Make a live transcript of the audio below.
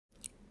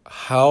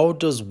How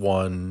does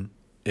one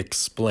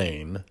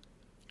explain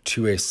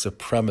to a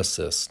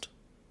supremacist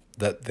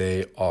that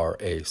they are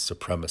a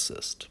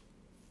supremacist?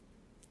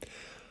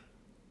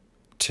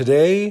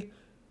 Today,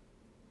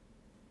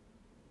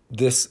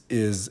 this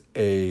is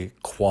a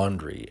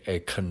quandary, a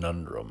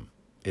conundrum.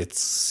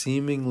 It's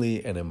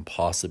seemingly an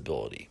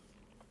impossibility.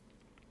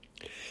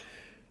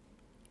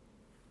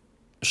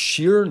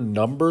 Sheer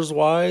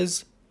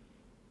numbers-wise,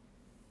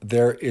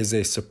 there is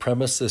a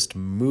supremacist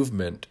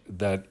movement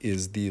that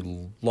is the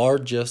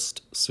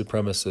largest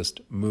supremacist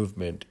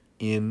movement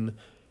in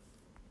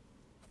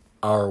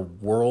our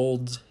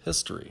world's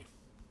history.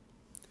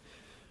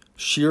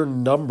 Sheer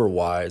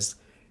number-wise,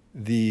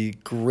 the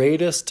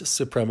greatest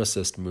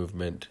supremacist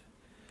movement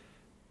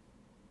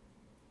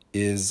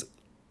is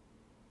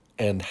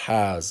and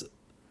has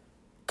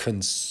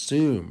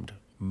consumed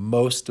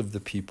most of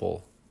the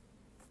people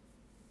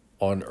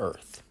on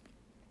Earth.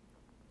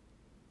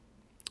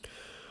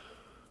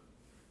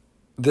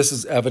 This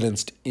is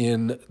evidenced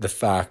in the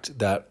fact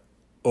that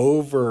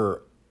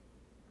over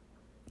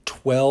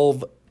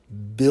 12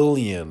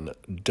 billion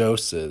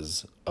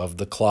doses of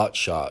the clot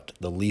shot,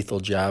 the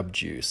lethal jab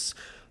juice,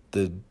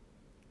 the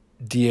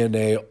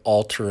DNA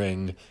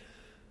altering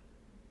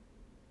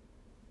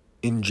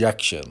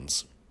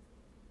injections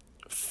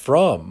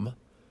from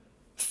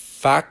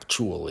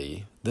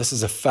factually, this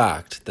is a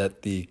fact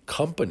that the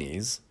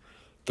companies,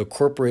 the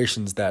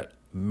corporations that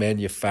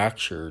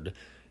manufactured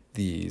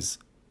these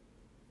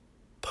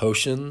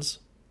potions,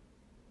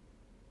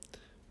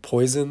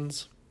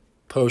 poisons,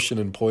 potion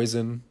and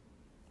poison,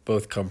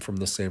 both come from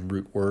the same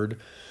root word.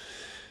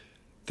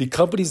 The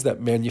companies that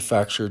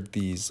manufactured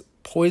these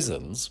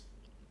poisons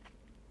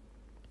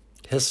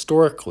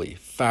historically,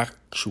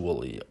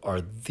 factually,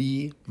 are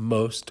the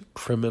most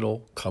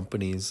criminal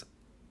companies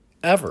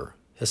ever,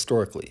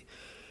 historically.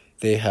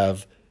 They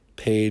have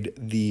paid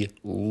the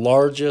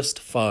largest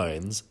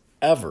fines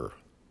ever.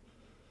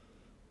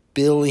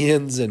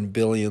 Billions and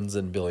billions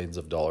and billions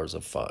of dollars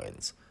of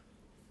fines.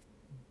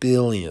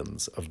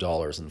 Billions of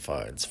dollars in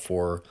fines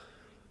for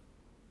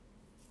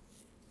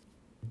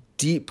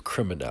deep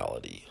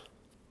criminality,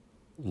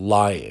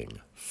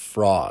 lying,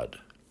 fraud.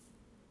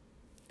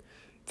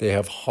 They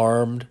have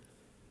harmed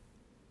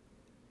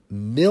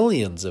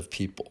millions of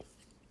people.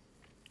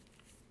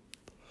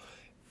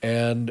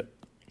 And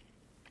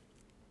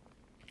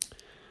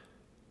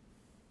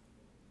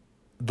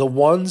the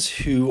ones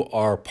who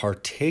are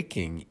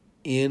partaking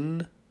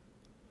in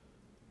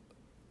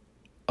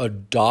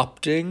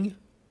adopting,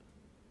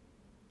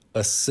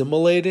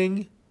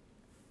 assimilating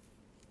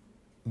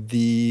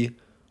the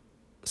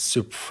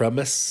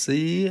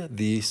supremacy,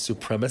 the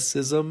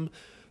supremacism,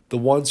 the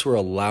ones who are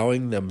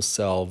allowing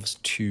themselves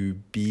to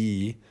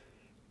be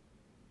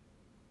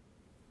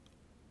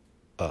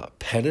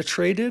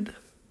penetrated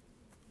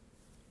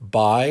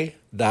by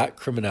that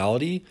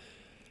criminality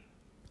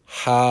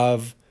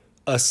have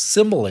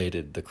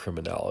assimilated the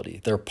criminality.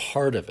 They're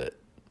part of it.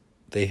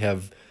 They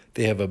have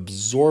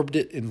absorbed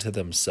it into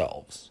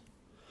themselves.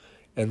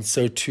 And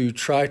so to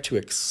try to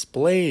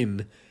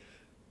explain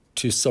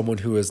to someone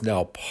who is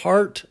now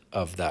part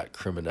of that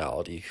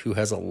criminality, who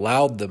has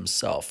allowed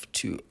themselves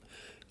to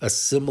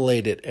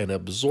assimilate it and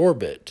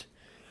absorb it,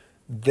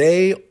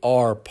 they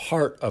are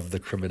part of the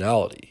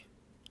criminality.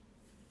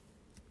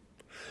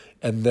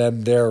 And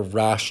then their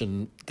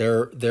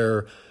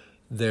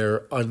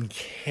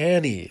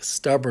uncanny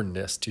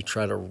stubbornness to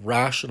try to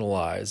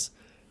rationalize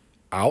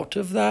out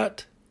of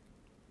that,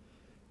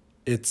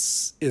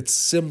 it's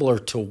similar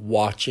to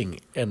watching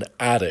an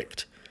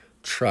addict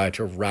try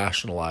to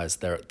rationalize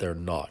they're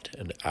not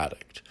an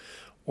addict.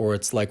 Or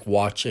it's like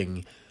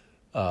watching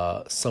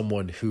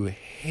someone who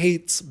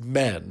hates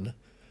men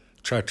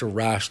try to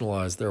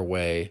rationalize their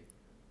way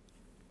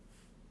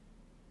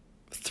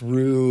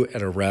through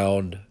and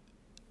around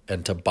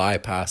and to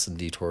bypass and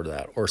detour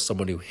that. Or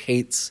someone who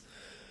hates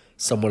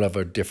someone of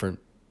a different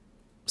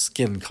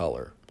skin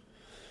color.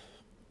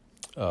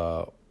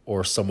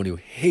 Or someone who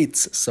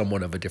hates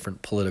someone of a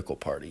different political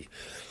party.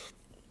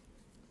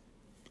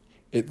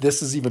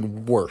 This is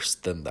even worse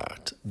than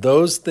that.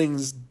 Those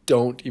things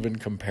don't even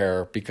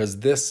compare because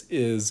this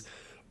is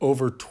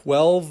over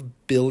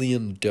 12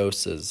 billion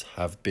doses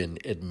have been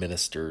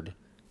administered.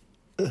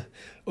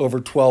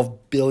 Over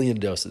 12 billion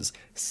doses.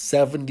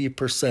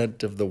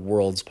 70% of the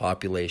world's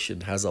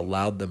population has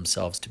allowed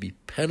themselves to be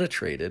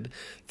penetrated.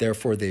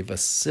 Therefore, they've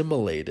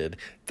assimilated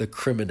the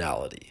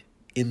criminality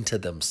into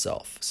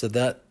themselves so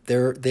that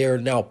they are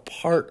now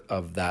part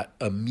of that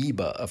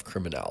amoeba of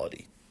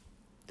criminality.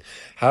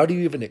 How do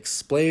you even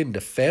explain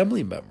to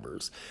family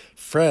members,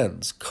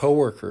 friends,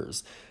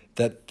 coworkers,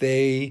 that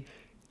they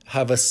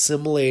have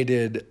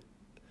assimilated,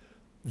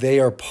 they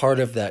are part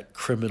of that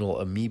criminal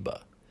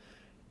amoeba?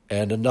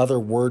 And another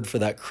word for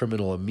that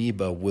criminal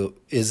amoeba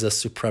is a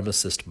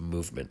supremacist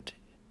movement,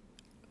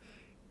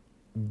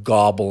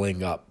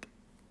 gobbling up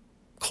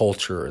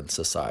culture and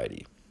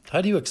society.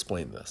 How do you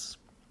explain this?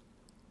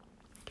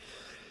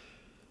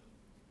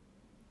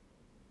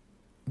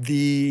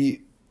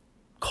 The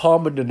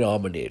common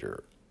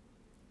denominator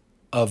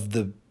of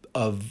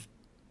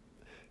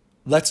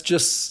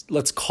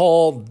let's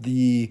call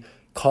the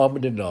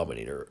common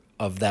denominator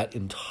of that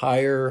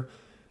entire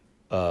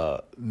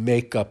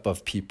makeup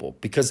of people,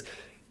 because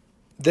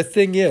the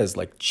thing is,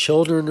 like,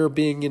 children are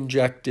being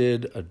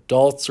injected,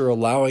 adults are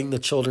allowing the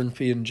children to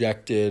be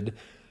injected,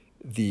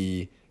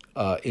 the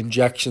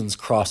injections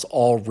cross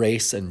all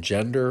race and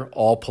gender,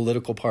 all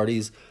political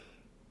parties.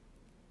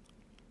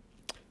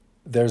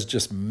 There's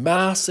just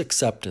mass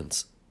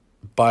acceptance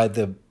by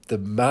the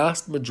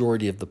vast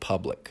majority of the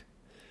public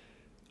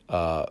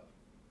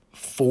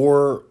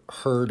for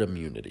herd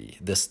immunity.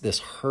 This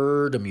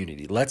herd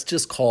immunity. Let's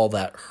just call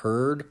that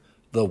herd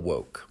the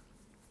woke.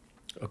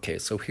 Okay,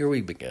 so here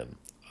we begin.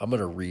 I'm going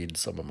to read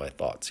some of my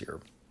thoughts here.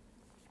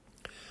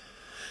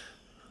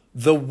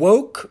 The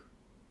woke,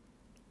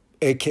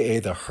 aka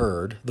the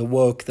herd, the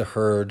woke, the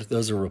herd,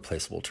 those are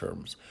replaceable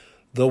terms.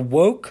 The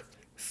woke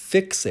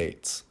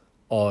fixates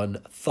on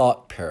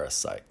thought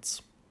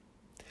parasites,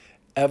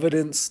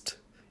 evidenced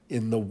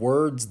in the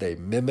words they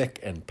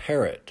mimic and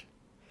parrot,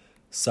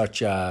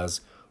 such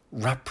as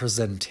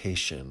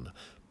representation,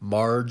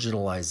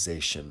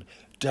 marginalization,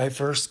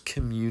 diverse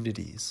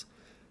communities,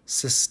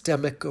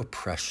 systemic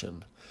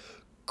oppression,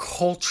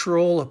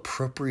 cultural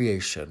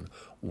appropriation,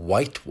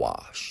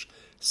 whitewash,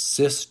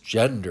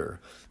 cisgender,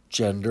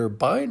 gender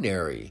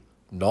binary,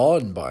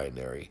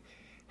 non-binary,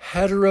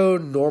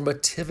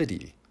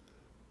 heteronormativity.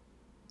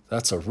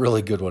 That's a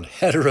really good one.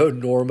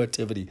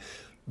 Heteronormativity,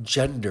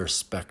 gender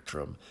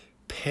spectrum,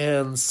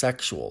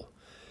 pansexual,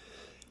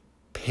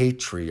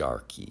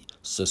 patriarchy,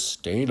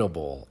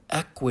 sustainable,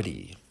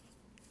 equity.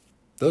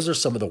 Those are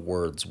some of the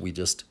words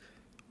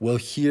we'll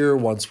hear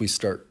once we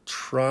start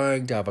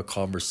trying to have a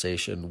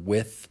conversation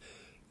with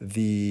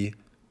the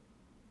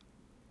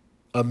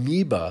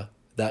amoeba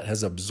that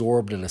has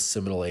absorbed and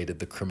assimilated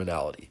the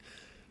criminality.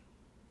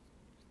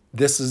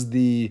 This is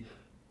the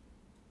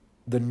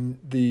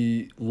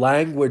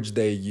language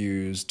they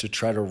use to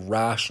try to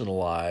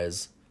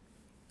rationalize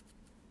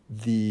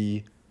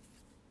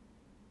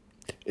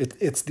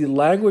it's the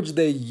language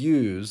they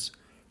use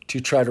to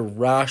try to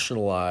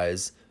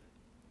rationalize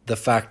the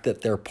fact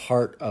that they're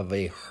part of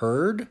a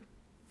herd.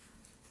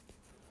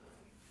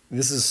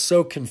 This is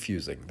so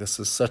confusing. This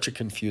is such a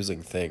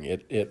confusing thing.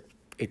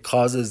 It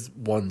causes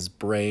one's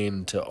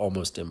brain to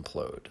almost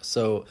implode.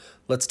 So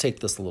let's take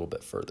this a little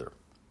bit further.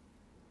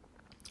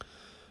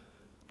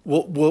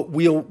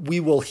 We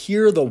will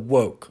hear the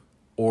woke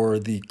or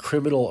the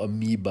criminal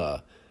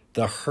amoeba,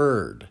 the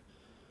herd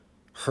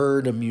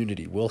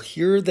immunity. We'll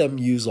hear them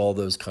use all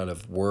those kind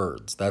of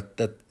words. That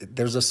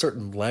there's a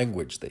certain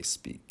language they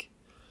speak.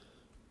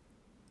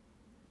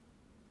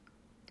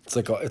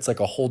 It's like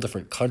a whole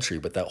different country,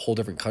 but that whole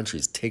different country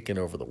is taken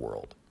over the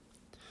world.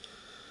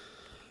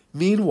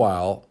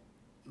 Meanwhile,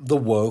 the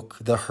woke,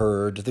 the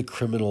herd, the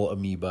criminal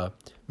amoeba,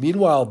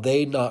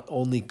 they not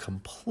only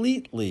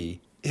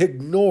completely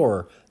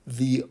ignore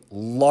the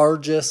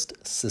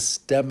largest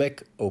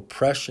systemic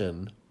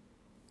oppression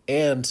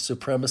and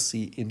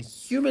supremacy in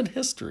human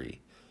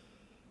history,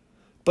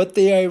 but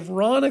they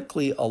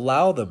ironically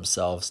allow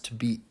themselves to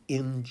be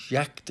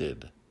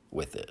injected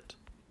with it.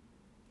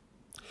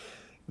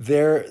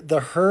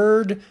 The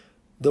herd,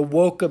 the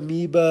woke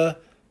amoeba,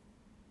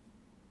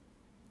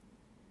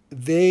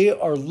 they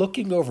are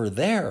looking over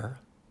there,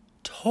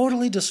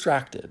 totally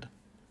distracted.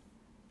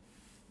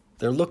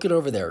 They're looking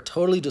over there,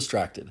 totally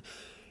distracted.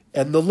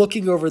 And the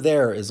looking over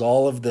there is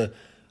all of the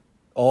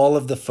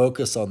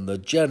focus on the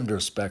gender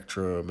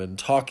spectrum and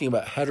talking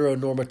about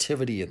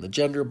heteronormativity and the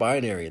gender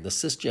binary and the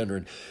cisgender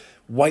and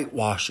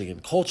whitewashing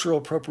and cultural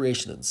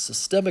appropriation and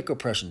systemic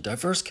oppression,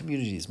 diverse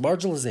communities,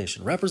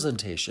 marginalization,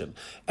 representation,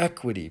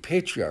 equity,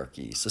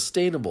 patriarchy,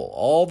 sustainable,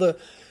 all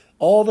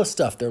the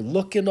stuff. They're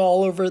looking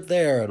all over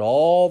there at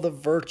all the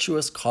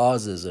virtuous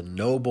causes and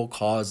noble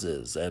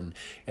causes, and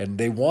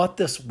they want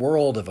this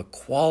world of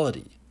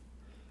equality.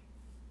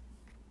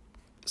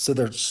 So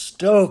they're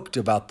stoked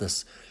about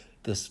this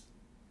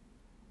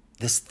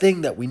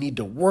thing that we need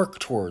to work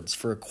towards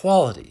for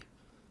equality.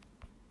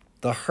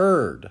 The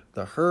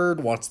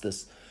herd wants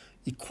this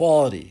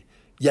equality,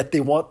 yet they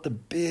want the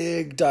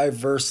big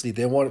diversity.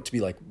 They want it to be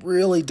like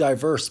really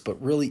diverse,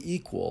 but really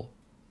equal.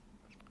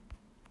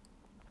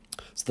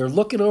 So they're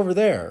looking over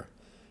there.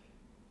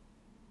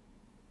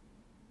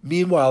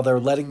 Meanwhile,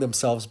 they're letting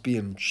themselves be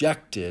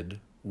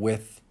injected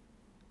with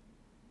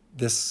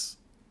this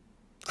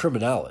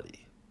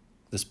criminality,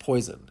 this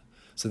poison.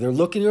 So they're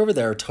looking over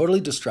there, totally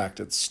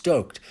distracted,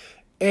 stoked,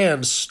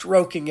 and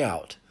stroking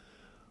out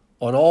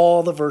on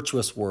all the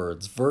virtuous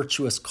words,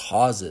 virtuous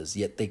causes,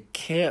 yet they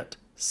can't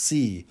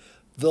see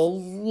the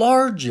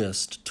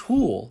largest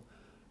tool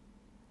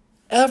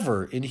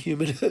ever in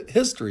human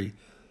history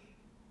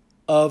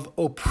of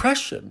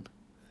oppression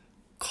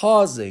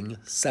causing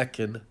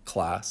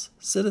second-class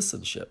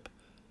citizenship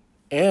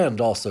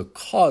and also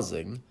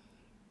causing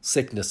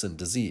sickness and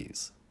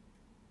disease.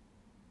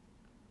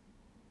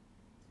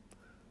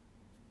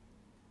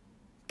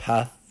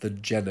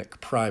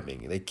 Pathogenic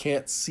priming. They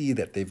can't see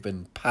that they've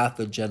been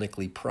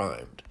pathogenically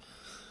primed.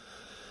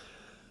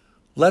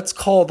 Let's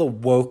call the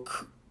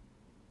woke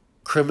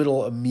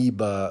criminal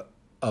amoeba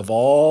of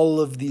all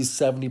of these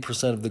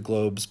 70% of the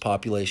globe's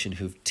population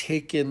who've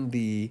taken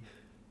they've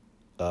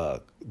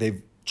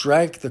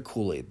drank the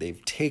Kool-Aid,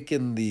 they've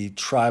taken the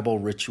tribal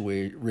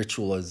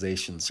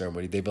ritualization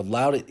ceremony, they've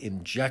allowed it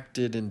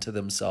injected into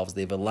themselves,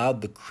 they've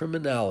allowed the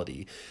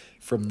criminality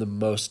from the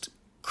most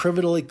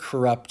criminally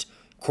corrupt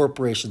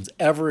corporations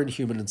ever in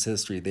human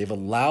history, they've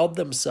allowed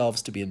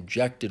themselves to be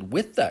injected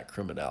with that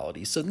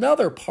criminality. So now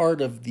they're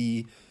part of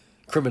the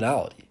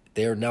criminality.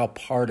 They are now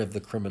part of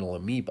the criminal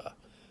amoeba.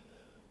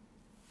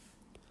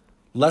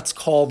 Let's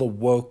call the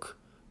woke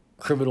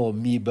criminal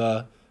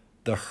amoeba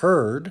the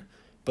herd,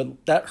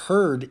 but that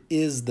herd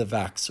is the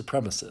vax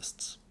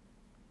supremacists.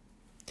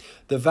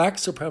 The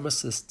vax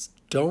supremacists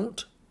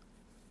don't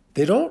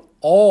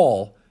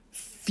all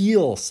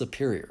feel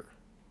superior.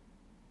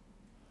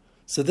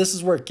 So this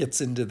is where it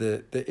gets into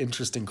the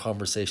interesting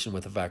conversation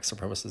with the vax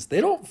supremacists.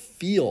 They don't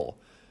feel.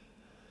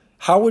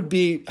 How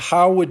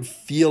would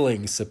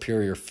feeling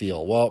superior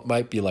feel? Well, it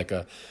might be like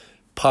a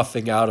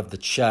puffing out of the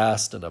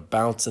chest and a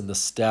bounce in the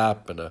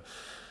step and a,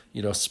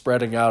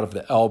 spreading out of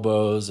the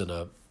elbows and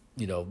a,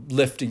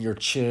 lifting your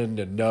chin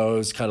and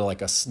nose, kind of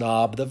like a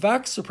snob. The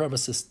vax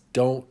supremacists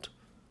don't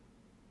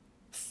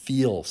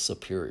feel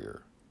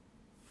superior.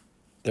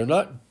 They're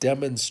not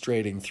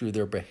demonstrating through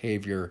their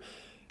behavior.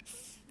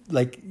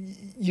 Like,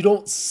 you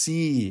don't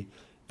see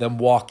them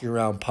walking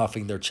around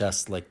puffing their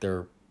chest like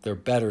they're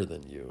better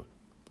than you.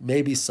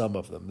 Maybe some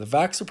of them. The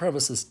vax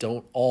supremacists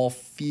don't all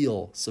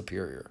feel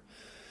superior.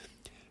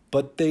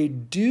 But they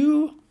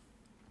do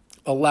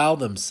allow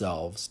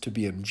themselves to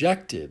be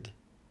injected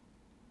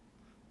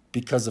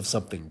because of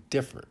something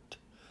different.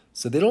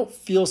 So they don't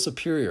feel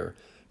superior,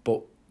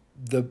 but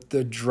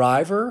the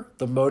driver,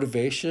 the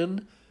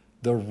motivation,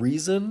 the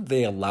reason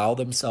they allow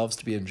themselves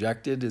to be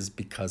injected is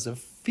because of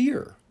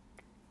fear.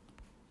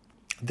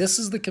 This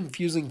is the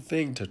confusing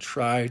thing to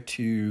try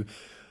to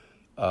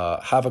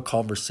have a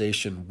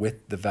conversation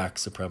with the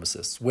vax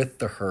supremacists, with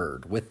the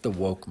herd, with the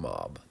woke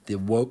mob, the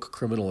woke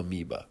criminal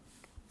amoeba.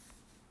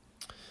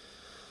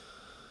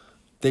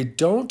 They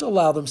don't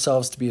allow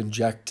themselves to be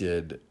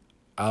injected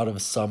out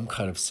of some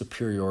kind of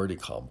superiority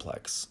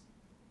complex,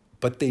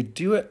 but they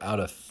do it out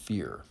of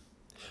fear.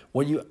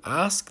 When you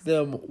ask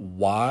them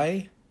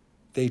why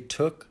they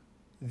took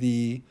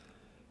the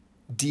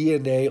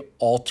DNA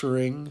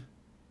altering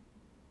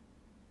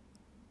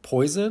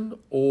poison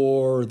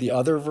or the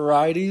other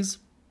varieties,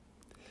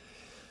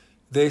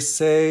 they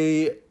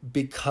say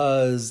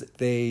because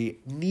they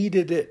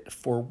needed it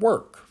for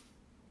work,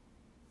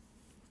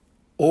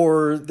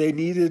 or they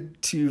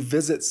needed to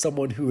visit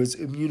someone who is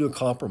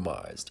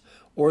immunocompromised,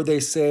 or they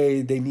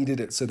say they needed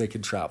it so they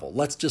could travel.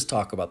 Let's just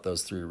talk about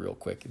those three real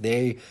quick.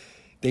 They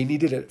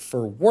needed it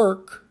for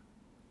work,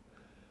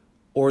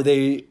 or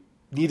they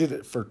needed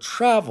it for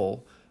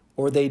travel,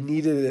 or they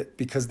needed it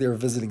because they were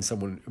visiting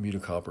someone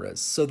immunocompromised.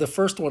 So the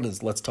first one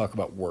is, let's talk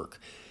about work.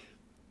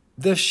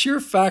 The sheer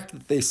fact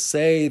that they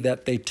say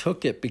that they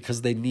took it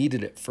because they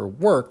needed it for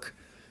work,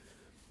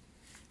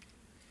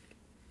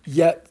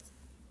 yet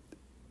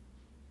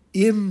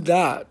in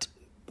that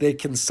they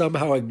can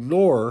somehow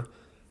ignore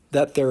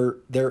that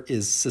there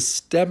is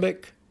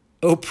systemic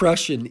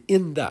oppression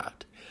in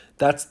that.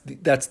 That's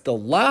the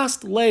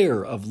last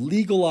layer of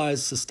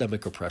legalized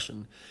systemic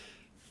oppression,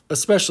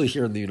 especially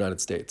here in the United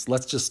States.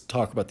 Let's just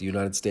talk about the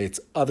United States.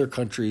 Other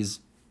countries,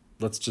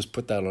 let's just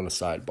put that on a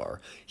sidebar.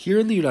 Here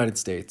in the United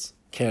States,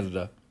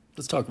 Canada,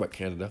 let's talk about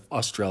Canada,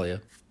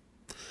 Australia,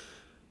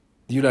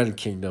 the United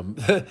Kingdom,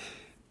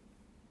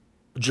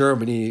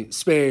 Germany,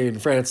 Spain,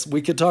 France.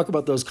 We could talk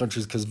about those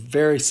countries because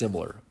very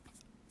similar.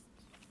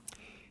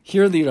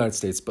 Here in the United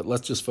States, but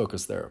let's just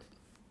focus there.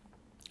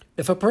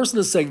 If a person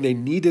is saying they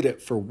needed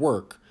it for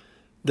work,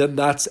 then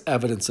that's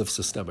evidence of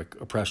systemic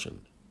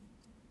oppression.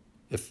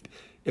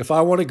 If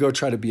I want to go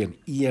try to be an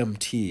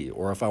EMT,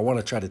 or if I want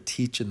to try to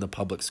teach in the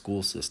public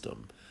school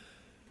system,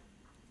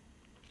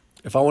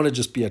 if I want to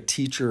just be a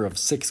teacher of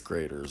sixth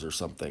graders or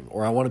something,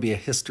 or I want to be a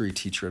history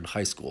teacher in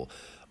high school,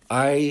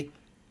 I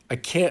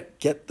can't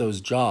get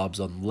those jobs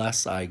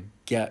unless I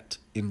get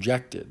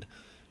injected.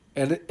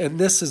 And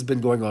this has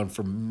been going on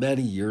for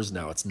many years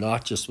now. It's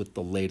not just with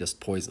the latest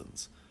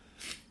poisons.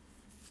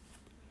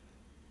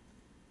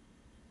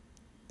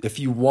 If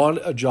you want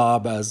a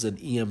job as an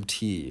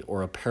EMT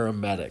or a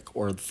paramedic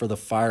or for the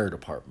fire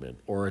department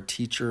or a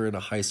teacher in a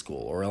high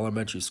school or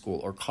elementary school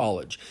or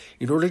college,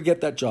 in order to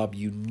get that job,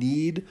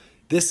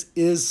 this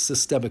is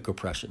systemic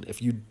oppression.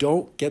 If you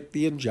don't get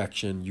the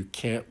injection, you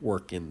can't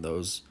work in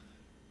those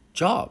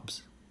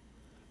jobs.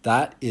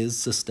 That is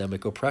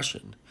systemic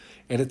oppression.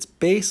 And it's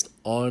based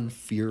on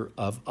fear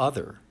of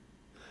other.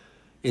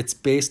 It's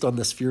based on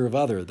this fear of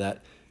other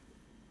that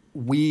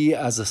we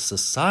as a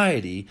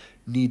society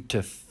need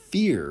to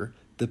fear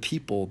the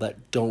people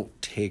that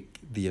don't take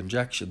the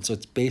injection. So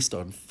it's based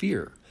on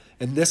fear.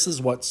 And this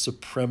is what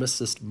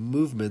supremacist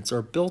movements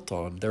are built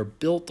on. They're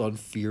built on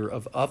fear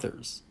of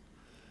others.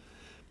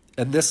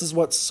 And this is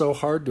what's so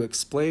hard to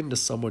explain to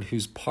someone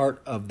who's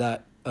part of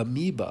that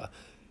amoeba,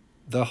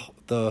 the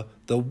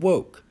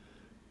woke,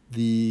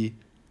 the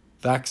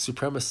vax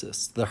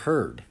supremacists, the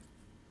herd,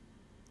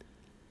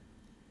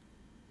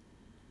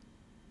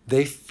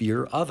 they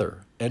fear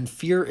other. And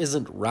fear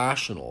isn't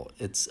rational,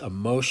 it's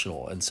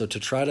emotional. And so to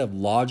try to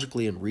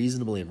logically and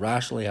reasonably and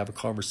rationally have a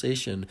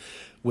conversation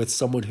with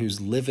someone who's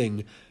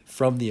living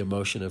from the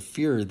emotion of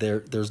fear,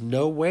 there's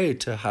no way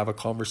to have a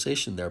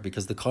conversation there,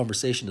 because the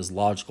conversation is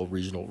logical,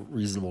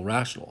 reasonable,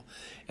 rational.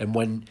 And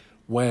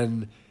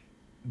when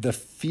the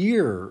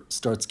fear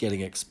starts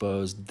getting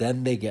exposed,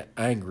 then they get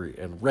angry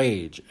and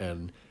rage,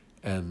 and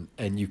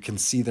you can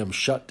see them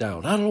shut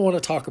down. I don't want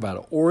to talk about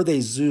it. Or they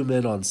zoom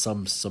in on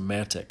some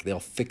semantic. They'll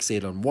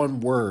fixate on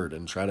one word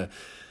and try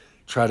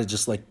to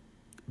just like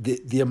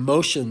the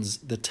emotions,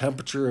 the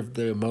temperature of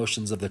the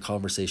emotions of the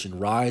conversation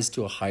rise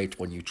to a height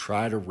when you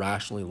try to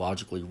rationally,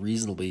 logically,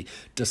 reasonably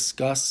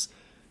discuss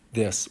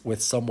this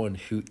with someone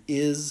who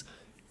is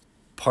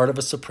part of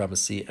a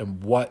supremacy.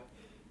 And what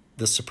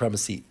the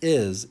supremacy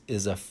is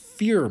a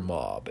fear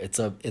mob. It's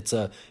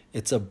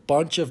a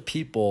bunch of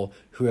people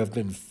who have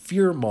been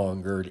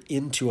fear-mongered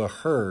into a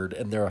herd,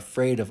 and they're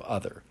afraid of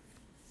other.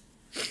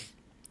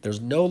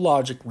 There's no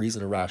logic,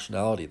 reason, or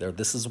rationality there.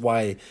 This is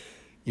why,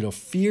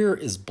 fear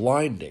is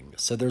blinding.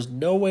 So there's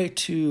no way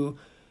to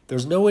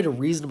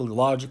reasonably,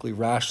 logically,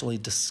 rationally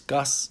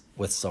discuss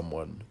with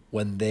someone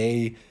when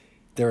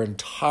their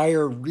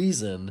entire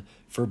reason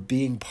for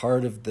being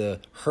part of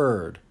the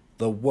herd,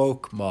 the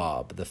woke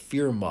mob, the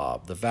fear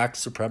mob, the vax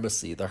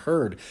supremacy, the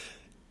herd,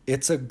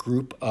 it's a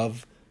group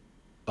of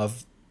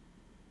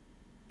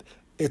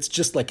it's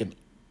just like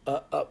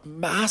a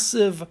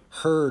massive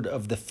herd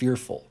of the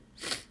fearful.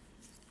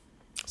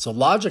 So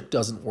logic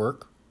doesn't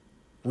work.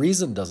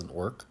 Reason doesn't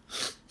work.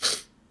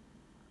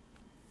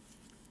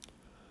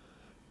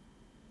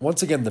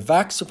 Once again, the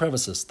vax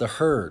supremacists, the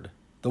herd,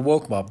 the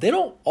woke mob, they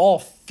don't all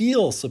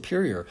feel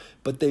superior,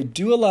 but they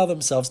do allow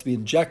themselves to be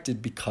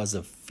injected because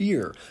of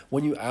fear.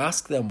 When you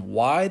ask them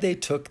why they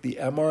took the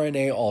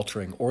mRNA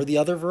altering or the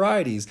other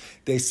varieties,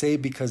 they say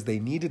because they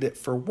needed it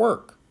for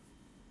work.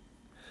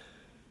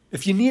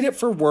 If you need it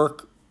for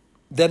work,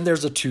 then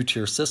there's a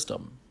two-tier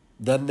system.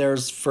 Then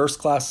there's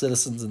first-class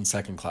citizens and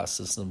second-class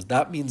citizens.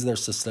 That means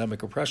there's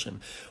systemic oppression.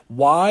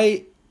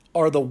 Why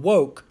are the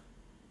woke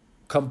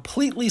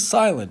completely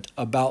silent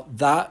about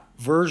that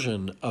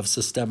version of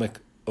systemic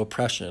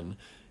oppression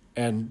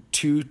and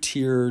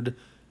two-tiered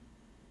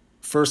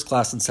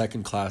first-class and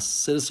second-class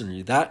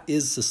citizenry? That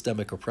is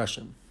systemic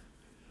oppression.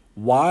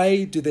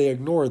 Why do they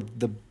ignore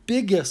the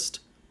biggest,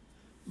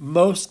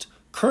 most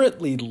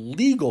currently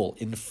legal,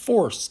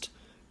 enforced,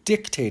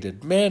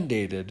 dictated,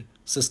 mandated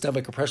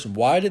systemic oppression?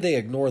 Why do they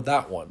ignore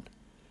that one?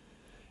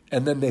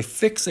 And then they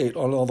fixate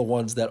on all the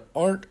ones that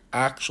aren't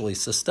actually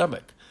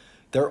systemic.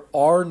 There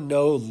are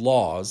no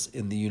laws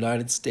in the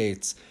United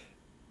States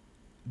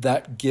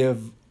that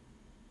give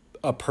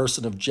a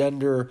person of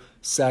gender,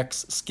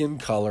 sex, skin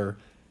color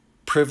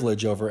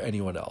privilege over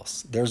anyone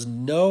else. There's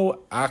no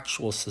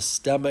actual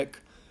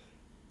systemic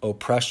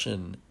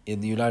oppression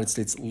in the United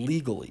States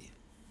legally.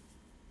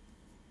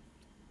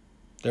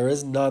 There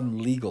is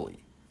none legally.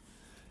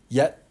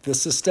 Yet the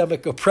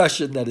systemic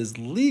oppression that is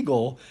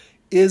legal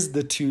is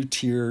the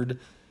two-tiered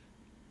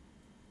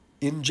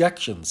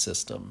injection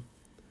system,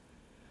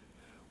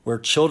 where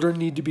children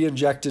need to be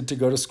injected to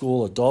go to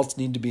school, adults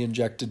need to be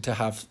injected to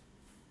have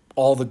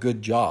all the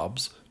good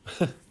jobs,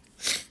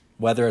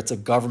 whether it's a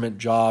government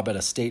job at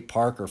a state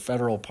park or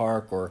federal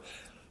park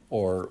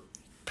or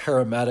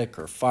paramedic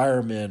or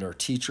fireman or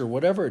teacher,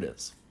 whatever it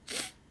is.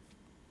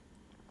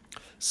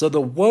 So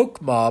the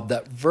woke mob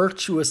that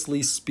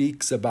virtuously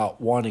speaks about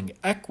wanting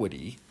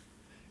equity,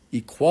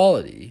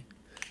 equality,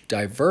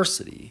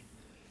 diversity,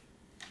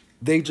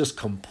 they just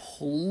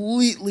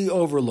completely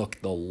overlook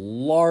the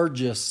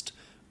largest,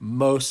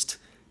 most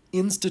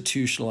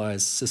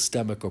institutionalized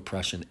systemic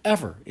oppression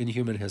ever in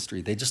human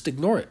history. They just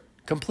ignore it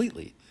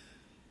completely.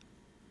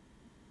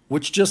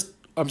 Which just,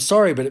 I'm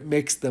sorry, but it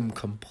makes them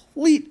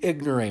complete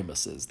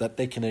ignoramuses that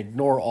they can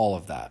ignore all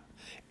of that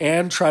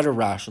and try to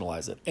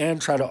rationalize it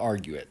and try to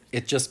argue it.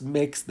 It just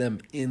makes them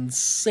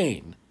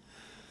insane.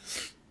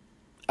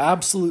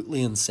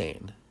 Absolutely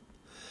insane.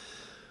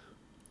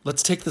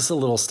 Let's take this a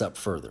little step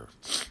further.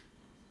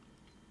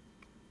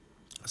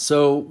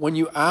 So when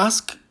you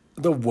ask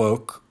the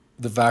woke,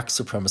 the vax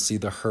supremacy,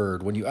 the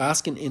herd, when you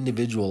ask an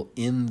individual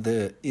in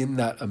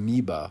that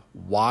amoeba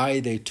why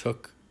they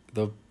took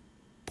the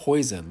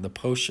poison, the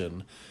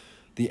potion,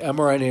 the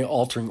mRNA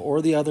altering,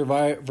 or the other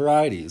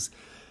varieties,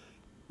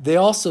 they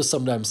also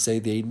sometimes say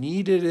they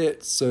needed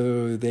it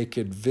so they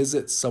could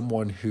visit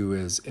someone who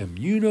is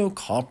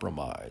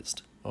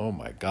immunocompromised. Oh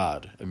my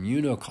God,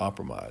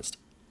 immunocompromised.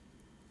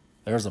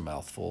 There's a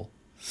mouthful.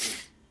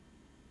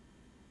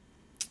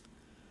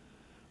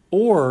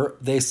 Or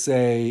they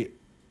say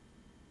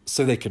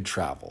so they could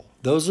travel.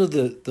 Those are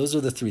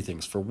the three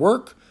things: for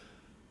work,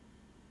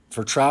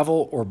 for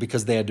travel, or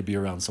because they had to be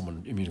around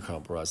someone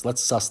immunocompromised.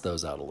 Let's suss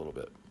those out a little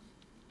bit.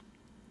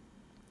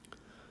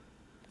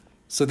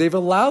 So they've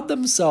allowed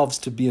themselves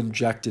to be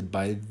injected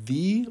by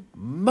the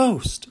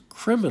most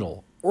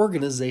criminal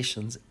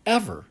organizations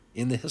ever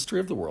in the history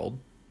of the world.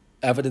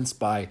 evidenced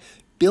by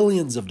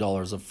billions of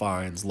dollars of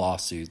fines,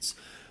 lawsuits,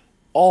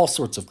 all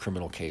sorts of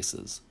criminal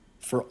cases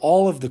for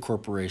all of the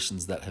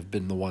corporations that have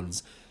been the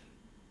ones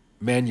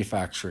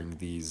manufacturing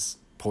these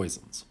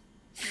poisons.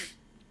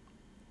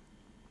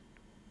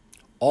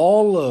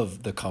 All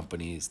of the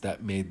companies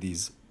that made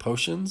these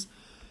potions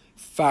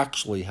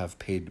factually have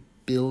paid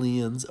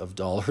billions of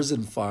dollars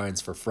in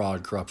fines for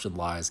fraud, corruption,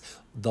 lies,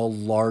 the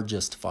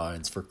largest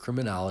fines for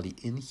criminality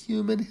in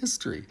human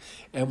history.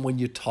 And when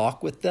you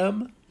talk with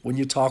them, when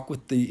you talk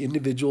with the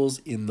individuals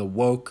in the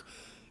woke,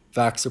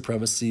 vax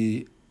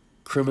supremacy,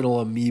 criminal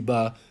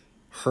amoeba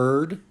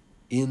herd,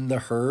 in the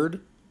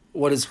herd,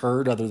 what is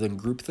herd other than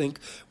groupthink?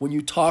 When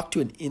you talk to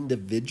an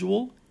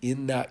individual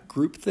in that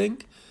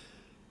groupthink,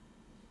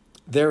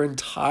 their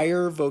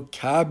entire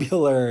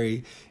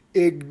vocabulary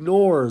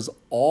ignores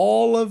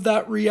all of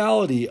that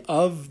reality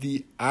of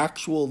the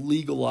actual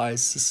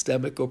legalized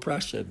systemic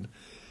oppression.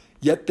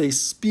 Yet they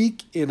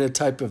speak in a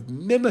type of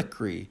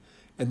mimicry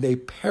and they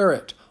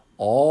parrot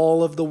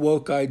all of the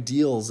woke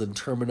ideals and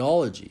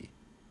terminology.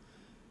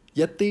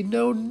 Yet they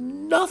know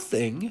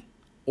nothing,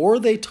 or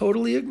they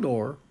totally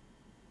ignore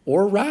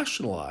or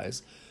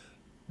rationalize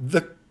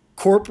the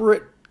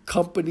corporate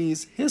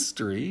company's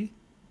history,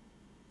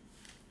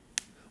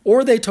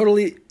 or they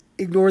totally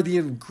ignore the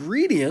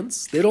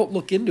ingredients, they don't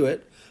look into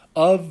it,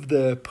 of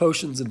the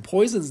potions and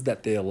poisons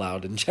that they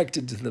allowed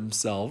injected to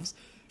themselves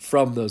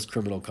from those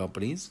criminal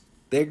companies.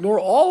 They ignore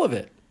all of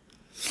it.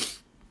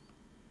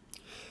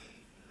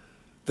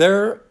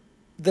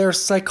 Their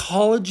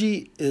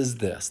psychology is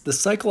this. The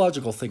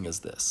psychological thing is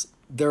this.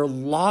 Their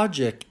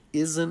logic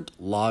isn't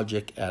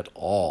logic at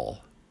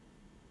all.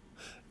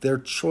 Their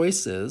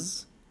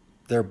choices,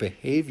 their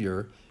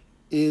behavior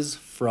is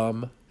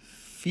from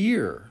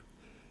fear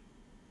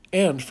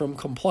and from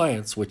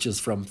compliance, which is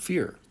from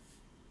fear.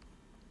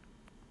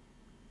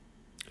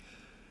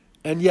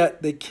 And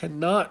yet they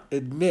cannot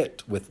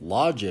admit with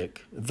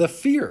logic the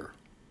fear.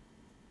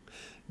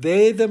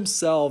 They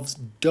themselves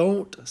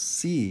don't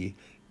see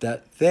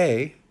that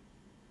they,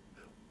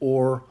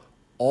 or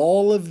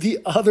all of the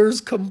others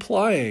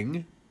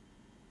complying,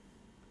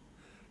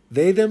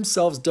 they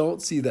themselves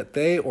don't see that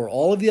they, or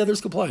all of the others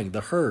complying,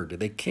 the herd,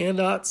 they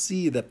cannot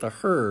see that the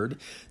herd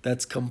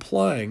that's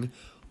complying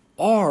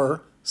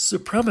are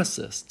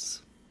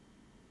supremacists.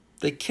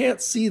 They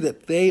can't see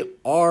that they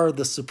are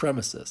the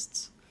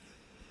supremacists.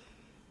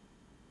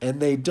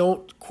 And they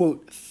don't,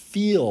 quote,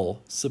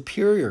 feel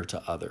superior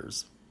to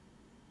others.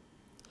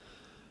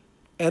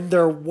 And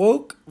their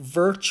woke,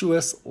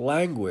 virtuous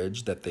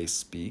language that they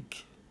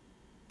speak,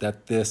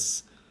 that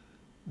this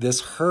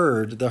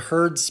herd, the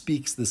herd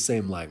speaks the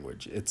same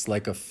language. It's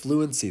like a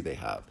fluency they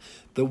have.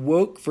 The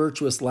woke,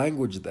 virtuous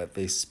language that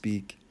they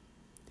speak,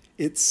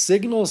 it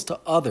signals to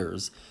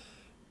others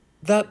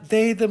that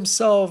they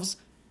themselves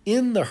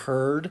in the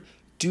herd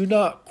do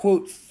not,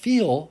 quote,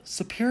 feel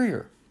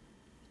superior.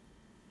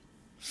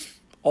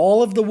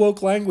 All of the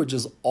woke language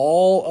is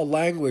all a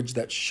language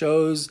that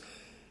shows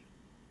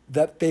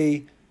that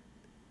they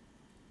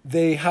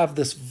have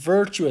this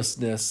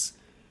virtuousness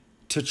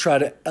to try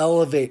to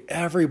elevate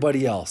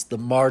everybody else, the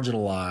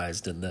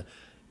marginalized and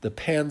the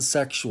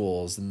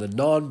pansexuals and the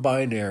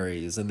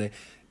non-binaries, and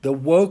the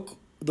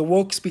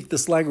woke speak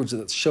this language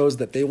that shows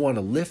that they want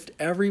to lift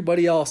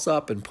everybody else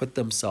up and put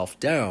themselves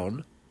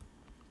down.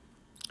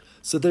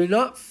 So they're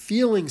not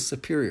feeling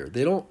superior.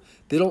 They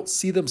don't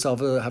see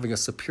themselves having a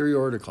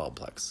superiority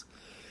complex.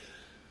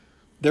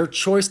 Their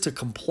choice to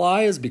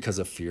comply is because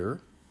of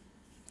fear.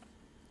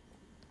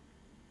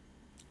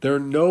 Their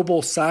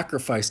noble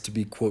sacrifice to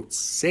be, quote,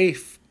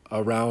 safe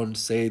around,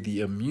 say, the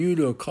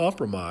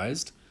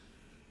immunocompromised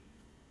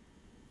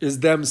is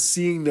them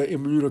seeing the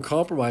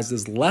immunocompromised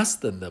as less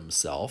than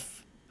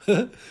themselves.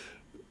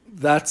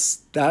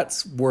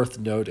 That's worth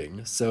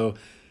noting. So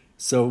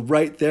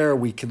right there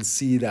we can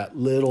see that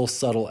little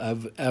subtle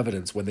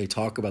evidence when they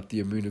talk about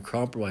the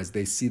immunocompromised.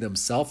 They see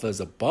themselves as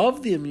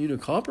above the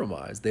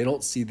immunocompromised. They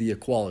don't see the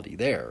equality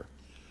there.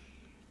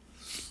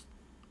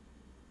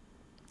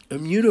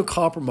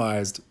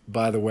 Immunocompromised,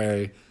 by the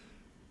way,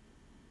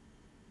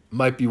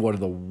 might be one of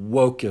the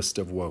wokest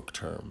of woke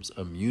terms,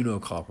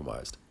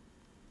 immunocompromised.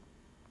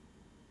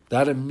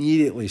 That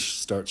immediately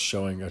starts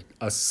showing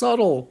a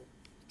subtle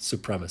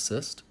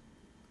supremacist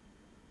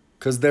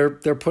because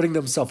they're putting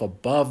themselves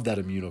above that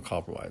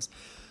immunocompromised.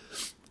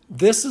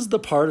 This is the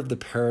part of the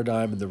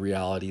paradigm and the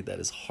reality that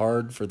is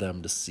hard for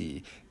them to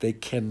see. They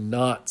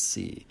cannot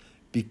see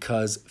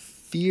because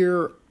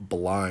fear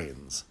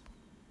blinds.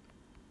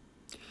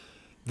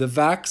 The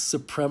vax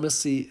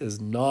supremacy is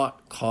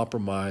not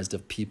compromised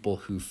of people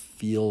who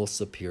feel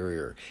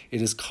superior. It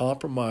is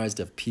compromised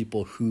of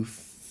people who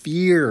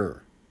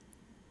fear.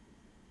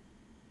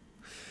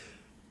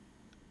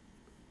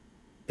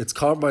 It's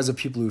compromised of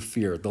people who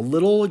fear. The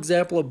little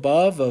example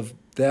above of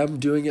them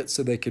doing it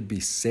so they could be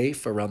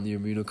safe around the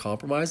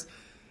immunocompromised,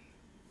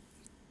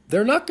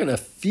 they're not going to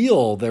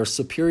feel their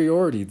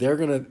superiority. They're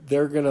not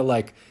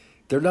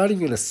even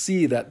going to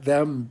see that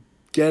them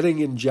getting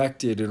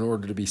injected in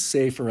order to be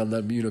safe around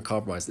the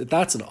immunocompromised.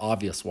 That's an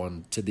obvious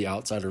one to the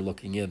outsider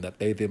looking in, that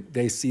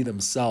they see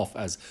themselves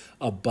as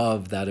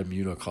above that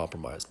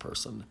immunocompromised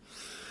person.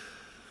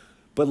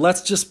 But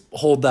let's just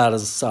hold that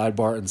as a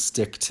sidebar and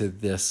stick to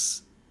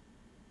this.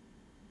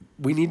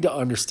 We need to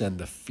understand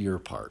the fear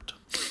part.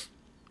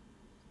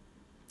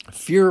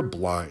 Fear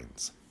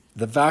blinds.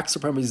 The vax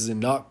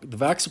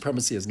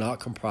supremacy is not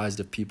comprised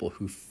of people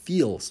who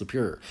feel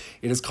superior.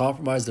 It is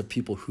comprised of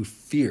people who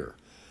fear,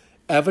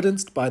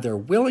 evidenced by their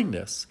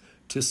willingness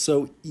to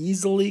so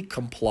easily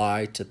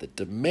comply to the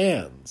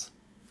demands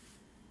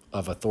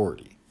of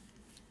authority.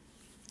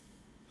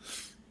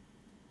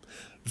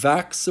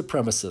 Vax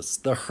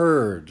supremacists, the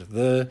herd,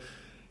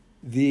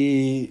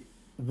 the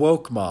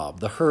woke mob,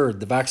 the herd,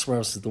 the vax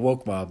supremacists, the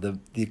woke mob,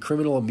 the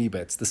criminal amoeba,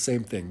 it's the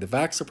same thing. The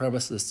vax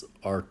supremacists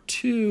are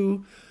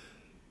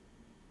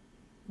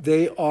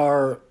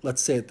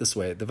let's say it this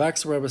way, the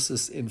vax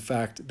supremacists, in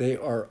fact, they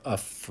are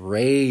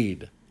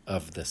afraid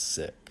of the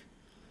sick.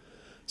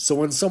 So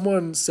when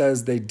someone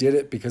says they did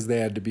it because they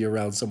had to be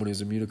around someone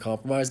who's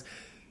immunocompromised,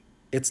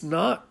 it's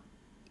not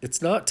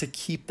to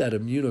keep that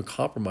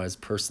immunocompromised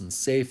person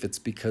safe. It's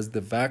because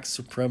the vax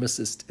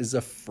supremacist is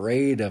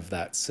afraid of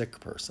that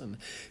sick person.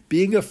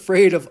 Being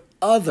afraid of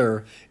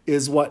other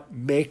is what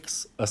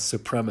makes a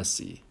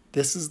supremacy.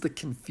 This is the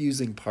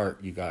confusing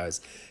part, you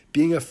guys.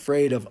 Being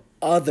afraid of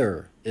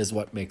other is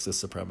what makes a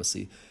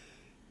supremacy.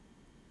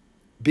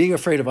 Being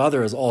afraid of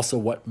other is also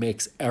what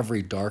makes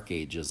every dark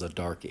ages a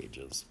dark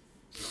ages.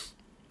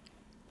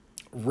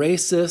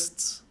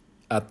 Racists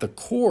at the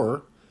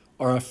core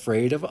are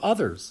afraid of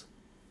others.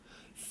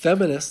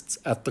 Feminists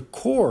at the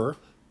core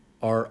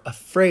are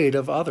afraid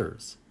of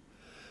others.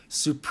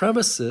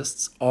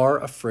 Supremacists are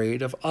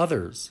afraid of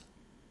others.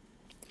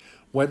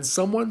 When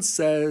someone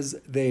says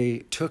they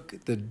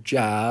took the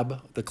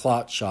jab, the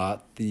clot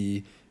shot,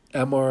 the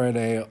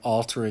mRNA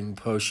altering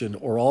potion,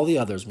 or all the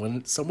others,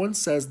 when someone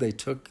says they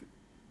took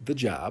the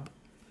jab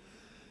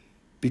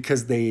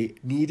because they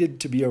needed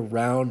to be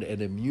around an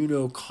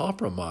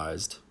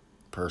immunocompromised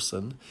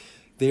person,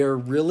 they are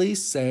really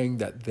saying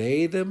that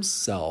they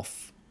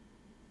themselves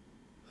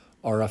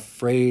are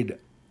afraid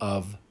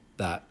of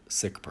that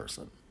sick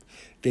person.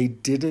 They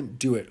didn't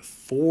do it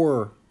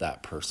for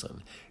that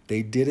person.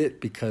 They did it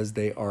because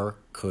they are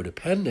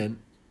codependent.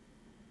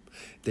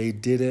 They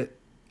did it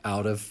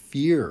out of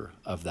fear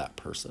of that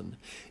person.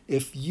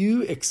 If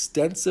you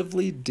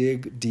extensively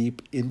dig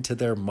deep into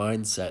their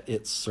mindset,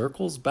 it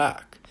circles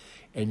back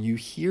and you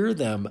hear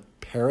them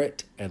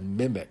parrot and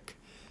mimic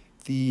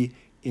the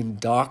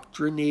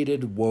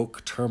indoctrinated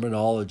woke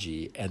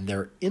terminology, and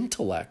their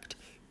intellect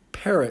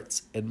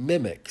parrots and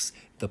mimics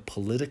the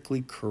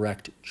politically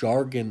correct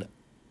jargon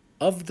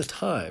of the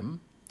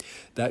time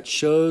that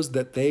shows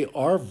that they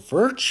are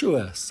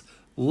virtuous,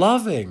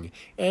 loving,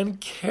 and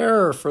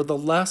care for the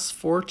less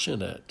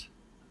fortunate.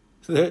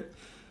 Can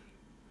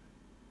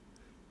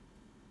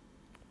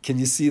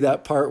you see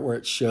that part where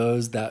it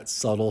shows that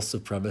subtle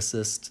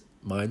supremacist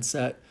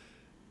mindset?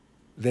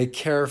 They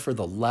care for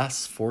the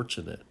less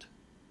fortunate.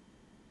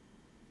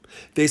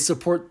 They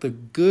support the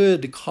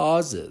good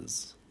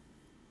causes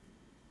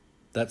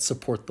that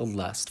support the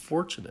less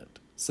fortunate.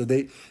 So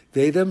they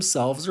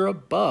themselves are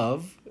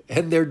above,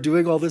 and they're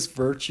doing all this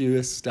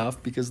virtuous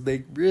stuff because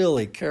they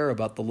really care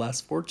about the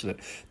less fortunate.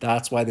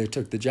 That's why they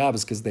took the job,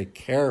 is because they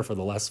care for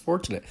the less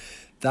fortunate.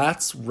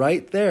 That's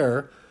right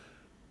there,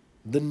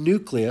 the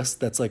nucleus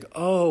that's like,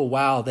 oh,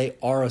 wow, they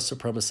are a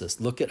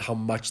supremacist. Look at how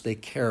much they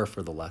care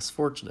for the less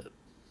fortunate.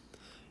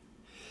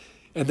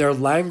 And their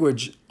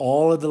language,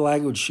 all of the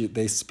language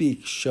they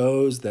speak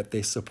shows that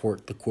they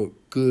support the, quote,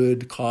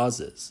 good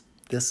causes.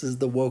 This is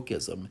the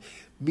wokeism.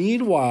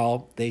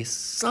 Meanwhile,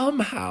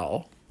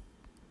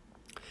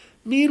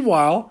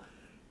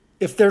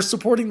 if they're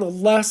supporting the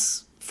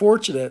less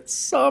fortunate,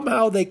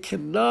 somehow they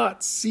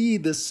cannot see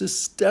the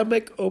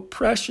systemic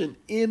oppression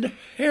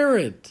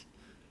inherent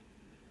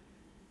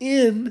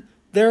in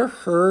their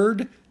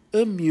herd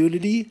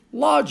immunity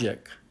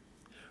logic.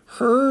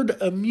 Herd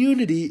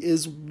immunity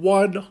is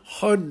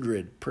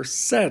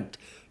 100%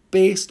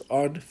 based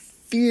on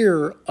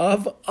fear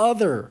of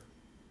other.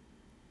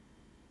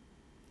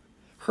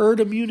 Herd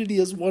immunity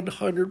is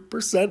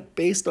 100%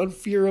 based on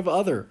fear of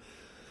other.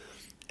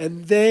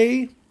 And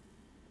they,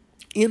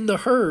 in the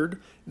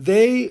herd,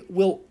 they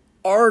will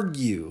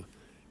argue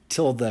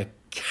till the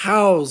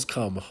cows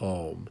come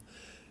home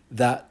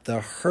that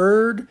the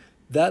herd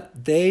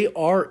that they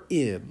are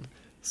in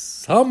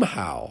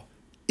somehow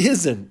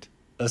isn't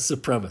a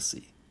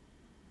supremacy.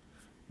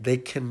 They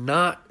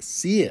cannot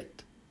see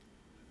it.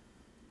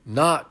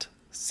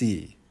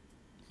 Nazis.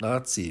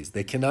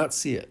 They cannot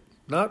see it.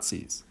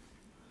 Nazis.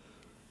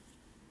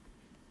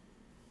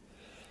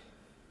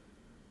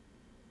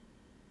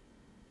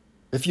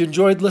 If you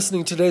enjoyed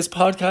listening to today's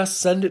podcast,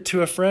 send it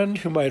to a friend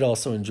who might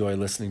also enjoy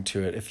listening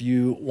to it. If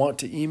you want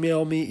to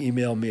email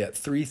me at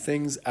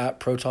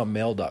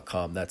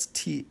 3things@protonmail.com. That's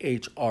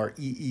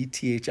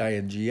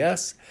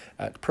THREETHINGS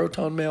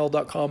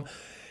 @protonmail.com.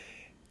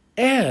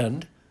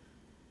 And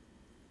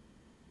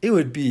It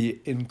would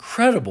be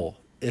incredible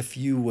if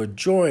you would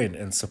join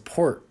and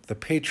support the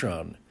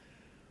Patreon.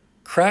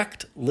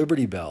 Cracked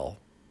Liberty Bell.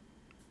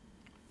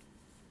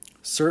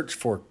 Search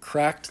for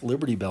Cracked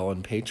Liberty Bell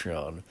on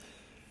Patreon.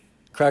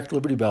 Cracked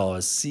Liberty Bell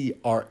is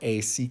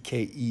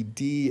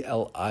CRACKEDLIBERTY.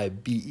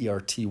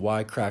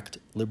 Cracked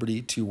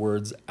Liberty, 2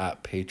 words,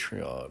 at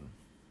Patreon.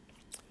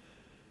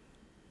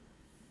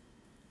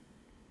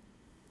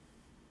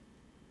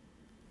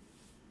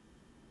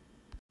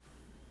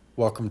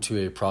 Welcome to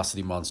a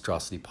Prosody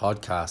Monstrosity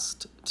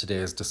podcast. Today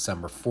is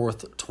December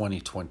 4th,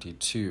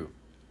 2022.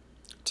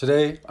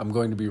 Today, I'm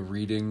going to be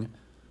reading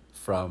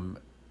from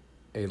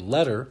a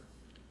letter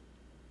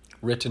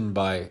written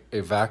by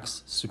a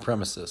vax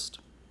supremacist,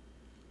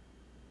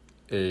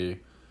 a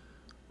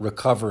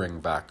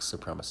recovering vax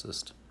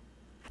supremacist.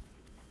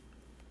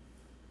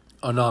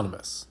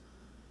 Anonymous.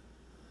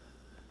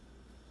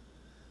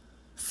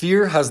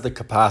 Fear has the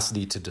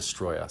capacity to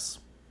destroy us.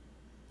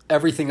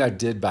 Everything I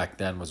did back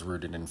then was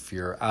rooted in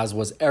fear, as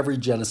was every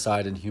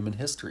genocide in human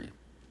history.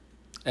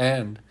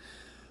 And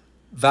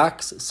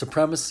vax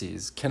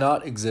supremacies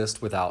cannot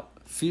exist without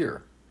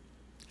fear.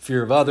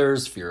 Fear of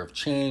others, fear of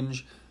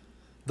change.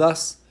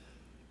 Thus,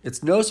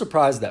 it's no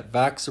surprise that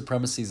vax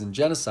supremacies and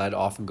genocide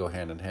often go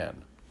hand in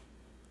hand.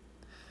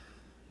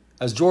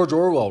 As George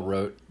Orwell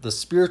wrote, the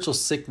spiritual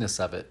sickness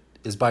of it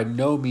is by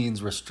no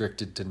means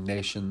restricted to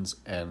nations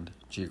and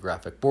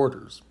geographic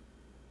borders.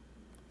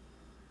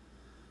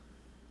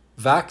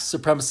 Vax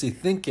supremacy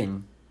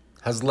thinking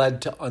has led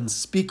to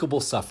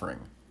unspeakable suffering.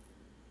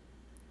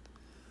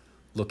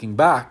 Looking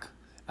back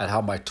at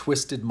how my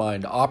twisted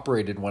mind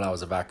operated when I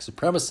was a vax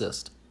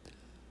supremacist,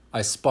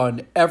 I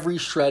spun every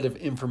shred of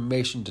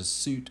information to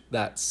suit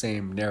that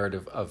same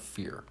narrative of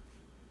fear.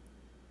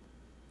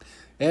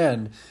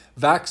 And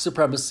vax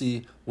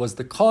supremacy was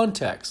the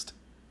context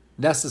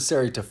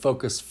necessary to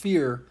focus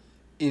fear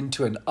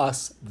into an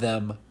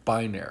us-them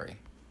binary.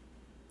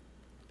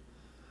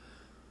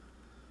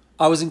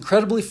 I was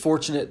incredibly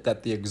fortunate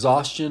that the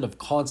exhaustion of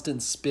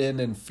constant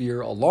spin and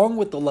fear, along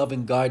with the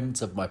loving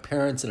guidance of my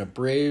parents and a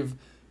brave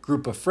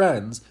group of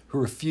friends who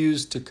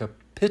refused to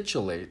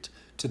capitulate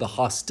to the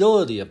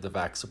hostility of the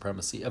vax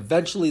supremacy,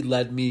 eventually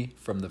led me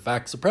from the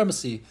vax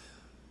supremacy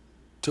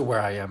to where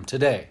I am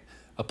today,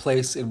 a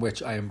place in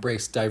which I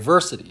embrace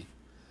diversity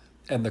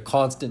and the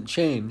constant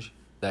change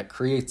that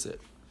creates it.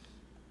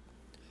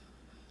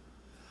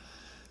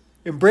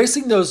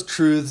 Embracing those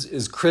truths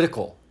is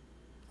critical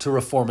to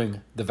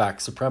reforming the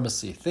vax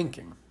supremacy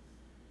thinking.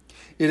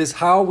 It is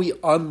how we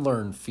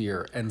unlearn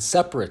fear and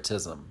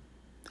separatism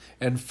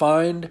and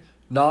find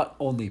not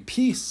only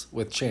peace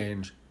with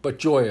change, but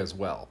joy as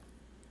well.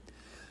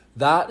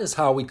 That is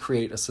how we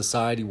create a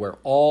society where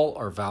all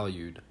are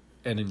valued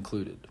and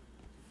included.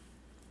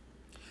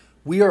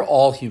 We are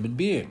all human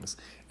beings,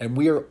 and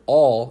we are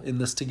all in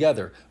this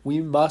together.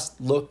 We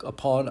must look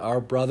upon our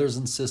brothers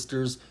and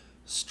sisters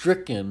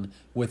stricken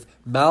with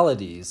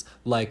maladies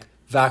like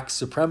vax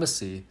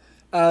supremacy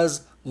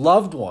as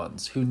loved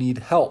ones who need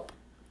help,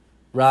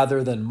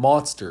 rather than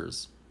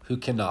monsters who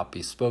cannot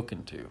be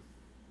spoken to.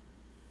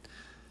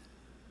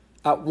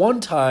 At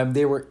one time,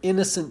 they were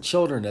innocent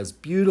children, as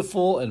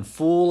beautiful and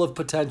full of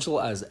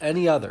potential as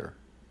any other.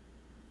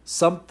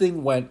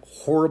 Something went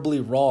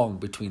horribly wrong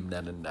between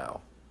then and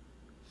now.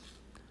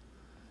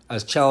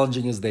 As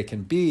challenging as they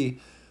can be,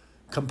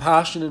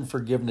 compassion and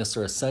forgiveness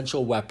are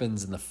essential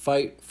weapons in the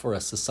fight for a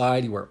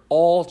society where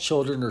all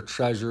children are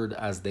treasured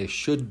as they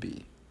should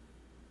be.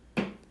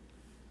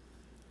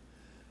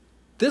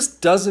 This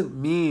doesn't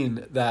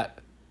mean that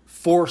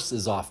force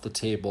is off the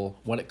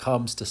table when it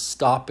comes to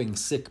stopping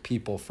sick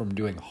people from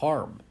doing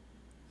harm.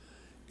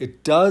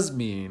 It does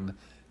mean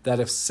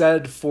that if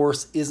said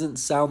force isn't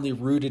soundly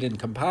rooted in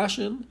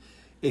compassion,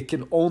 it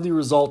can only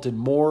result in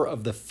more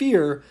of the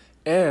fear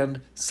and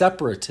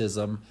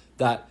separatism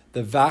that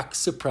the vax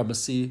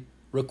supremacy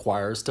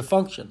requires to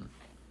function.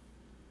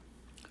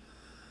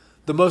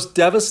 The most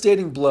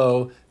devastating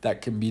blow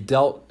that can be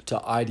dealt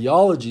to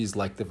ideologies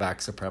like the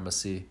vax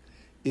supremacy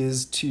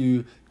is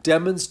to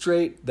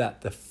demonstrate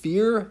that the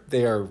fear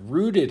they are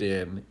rooted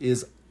in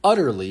is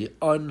utterly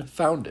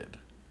unfounded.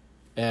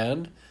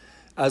 And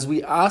as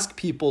we ask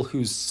people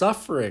whose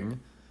suffering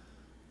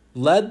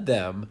led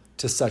them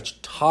to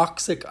such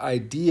toxic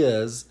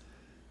ideas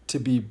to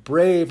be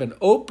brave and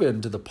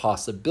open to the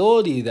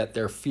possibility that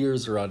their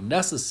fears are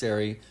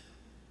unnecessary,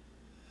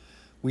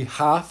 we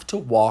have to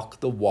walk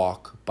the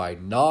walk by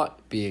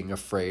not being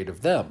afraid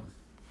of them.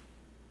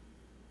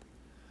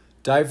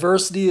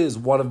 Diversity is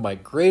one of my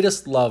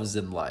greatest loves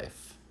in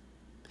life.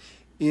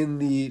 In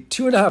the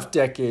 2.5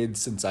 decades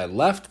since I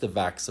left the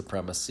vax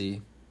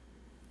supremacy,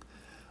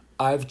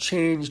 I've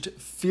changed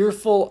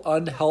fearful,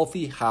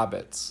 unhealthy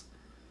habits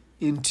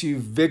into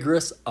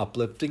vigorous,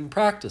 uplifting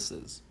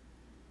practices.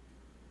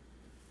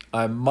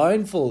 I'm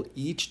mindful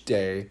each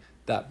day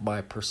that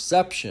my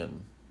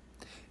perception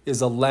is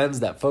a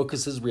lens that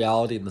focuses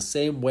reality in the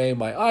same way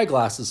my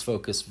eyeglasses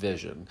focus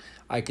vision.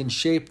 I can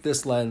shape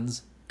this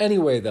lens any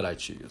way that I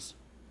choose.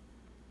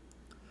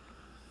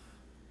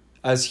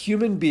 As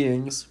human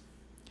beings,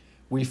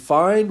 we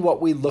find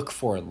what we look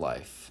for in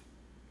life.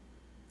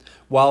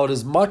 While it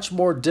is much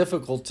more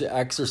difficult to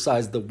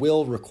exercise the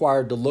will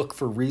required to look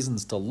for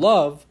reasons to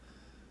love,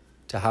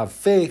 to have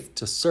faith,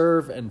 to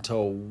serve, and to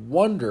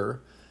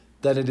wonder,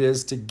 than it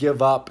is to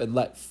give up and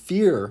let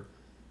fear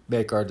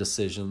make our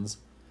decisions,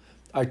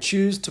 I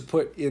choose to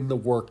put in the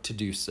work to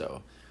do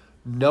so.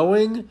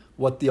 Knowing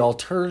what the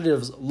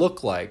alternatives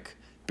look like,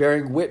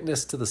 bearing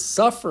witness to the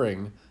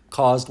suffering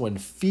caused when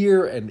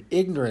fear and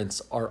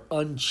ignorance are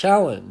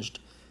unchallenged,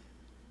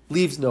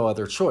 leaves no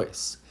other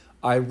choice.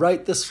 I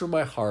write this from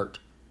my heart,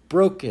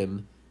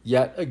 broken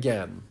yet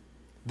again,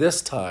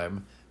 this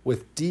time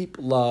with deep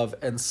love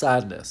and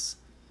sadness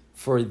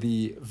for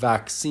the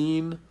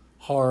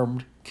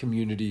vaccine-harmed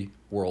community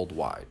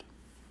worldwide.